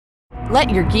Let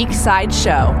your geek side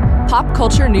show. Pop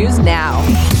culture news now.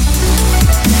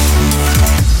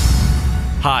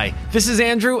 Hi, this is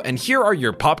Andrew, and here are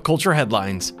your pop culture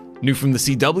headlines. New from the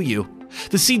CW.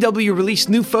 The CW released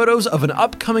new photos of an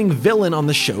upcoming villain on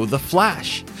the show The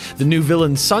Flash. The new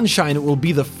villain, Sunshine, will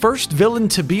be the first villain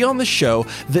to be on the show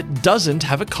that doesn't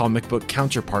have a comic book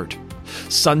counterpart.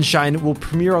 Sunshine will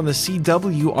premiere on the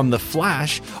CW on The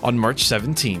Flash on March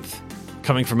 17th.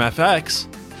 Coming from FX,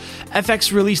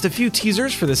 FX released a few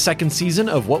teasers for the second season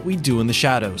of What We Do in the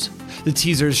Shadows. The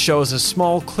teasers show us a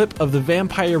small clip of the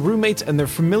vampire roommates and their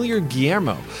familiar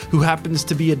Guillermo, who happens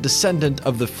to be a descendant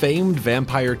of the famed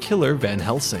vampire killer Van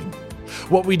Helsing.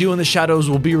 What We Do in the Shadows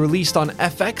will be released on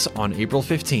FX on April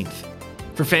 15th.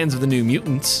 For fans of the New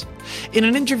Mutants, in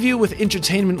an interview with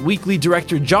Entertainment Weekly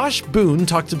director Josh Boone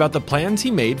talked about the plans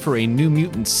he made for a New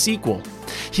Mutants sequel.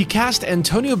 He cast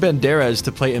Antonio Banderas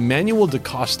to play Emmanuel da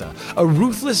Costa, a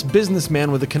ruthless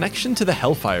businessman with a connection to the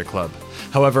Hellfire Club.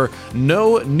 However,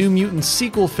 no New Mutants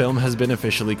sequel film has been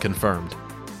officially confirmed.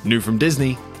 New from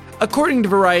Disney. According to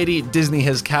Variety, Disney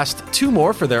has cast 2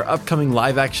 more for their upcoming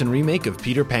live-action remake of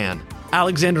Peter Pan.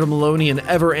 Alexandra Maloney and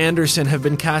Ever Anderson have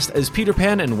been cast as Peter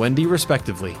Pan and Wendy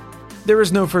respectively. There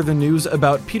is no further news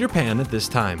about Peter Pan at this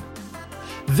time.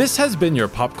 This has been your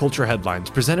Pop Culture Headlines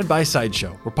presented by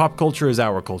Sideshow, where pop culture is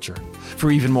our culture.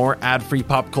 For even more ad-free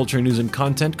pop culture news and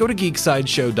content, go to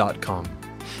geeksideshow.com.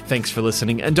 Thanks for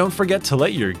listening, and don't forget to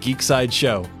let your geek side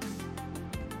show.